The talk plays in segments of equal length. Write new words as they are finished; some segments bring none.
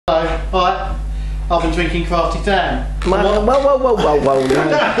Right, I've been drinking crafty Dan. Whoa, no.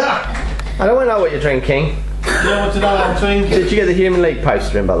 I don't want to know what you're drinking. You don't want to know what I'm drinking? Did you get the Human League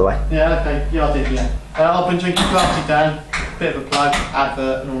poster in, by the way? Yeah, okay, yeah I did, yeah. I've been drinking crafty Dan, bit of a plug,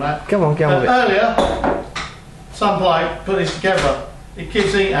 advert and all that. Come on, get on with it. Earlier, some bloke put this together. It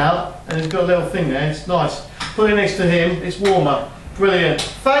keeps heat out and it's got a little thing there, it's nice. Put it next to him, it's warmer. Brilliant.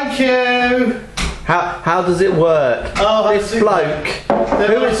 Thank you! How does it work? Oh, this bloke.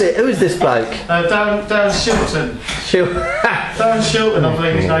 Who is it? Who is this bloke? Darren Shilton. Darren Shilton, I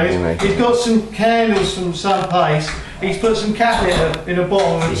believe his name is. He's got some candles from some place. He's put some cat litter in a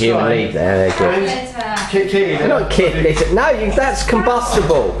bottle of the Human League there, they're good. Kitty not kit litter. No, that's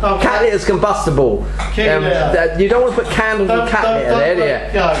combustible. Okay. Cat litter's combustible. You don't want to put candles with cat litter there, do you?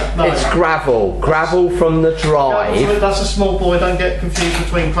 No. It's gravel. Gravel from the drive. That's a small boy, don't get confused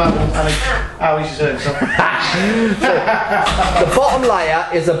between gravel and how he's doing something. The bottom layer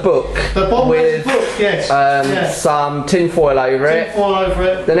is a book. The bottom layer is a book, yes. Some tin foil over it. Tin foil over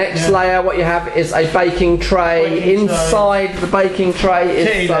it. The next layer, what you have is a baking tray. Inside the baking tray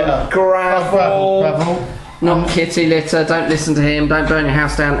is some gravel. Not kitty litter, don't listen to him, don't burn your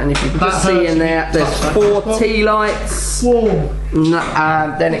house down. And if you can just see in there, there's 4 tea lights.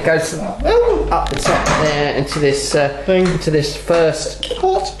 Then it goes up the top there into this first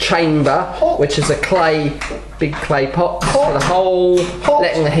chamber, which is a big clay pot for the hole,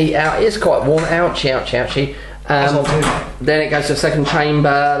 letting the heat out. It's quite warm, ouchie, ouchie, ouchie. Then it goes to a second chamber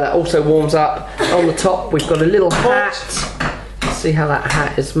that also warms up. On the top we've got a little hat. See how that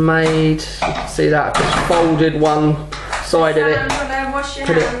hat is made. You can see that I've just folded one side of it,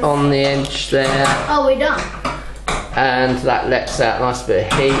 put it on the edge there. Oh, we're done. And that lets out a nice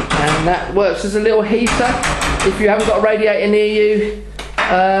bit of heat, and that works as a little heater. If you haven't got a radiator near you,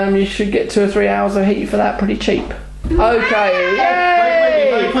 you should get 2 or 3 hours of heat for that pretty cheap. Okay,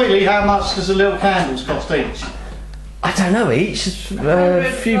 yay! Very quickly, how much does the little candles cost each? I don't know, each.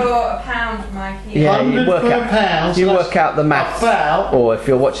 £100 for a pound, Mikey. Yeah, you work out the maths. Or if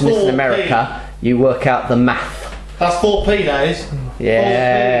you're watching this in America, you work out the math. That's 4p, that is.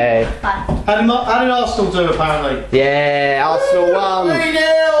 Yeah. How did Arsenal do, apparently? Yeah, Arsenal won.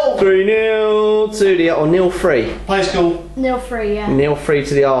 3-0! 3-0 to the, or 0-3. Play school. 0-3, yeah. 0-3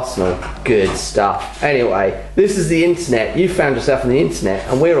 to the Arsenal. Good stuff. Anyway, this is the internet. You found yourself on the internet,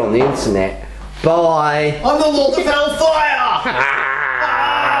 and we're on the internet. Bye. I'm the Lord of Hellfire!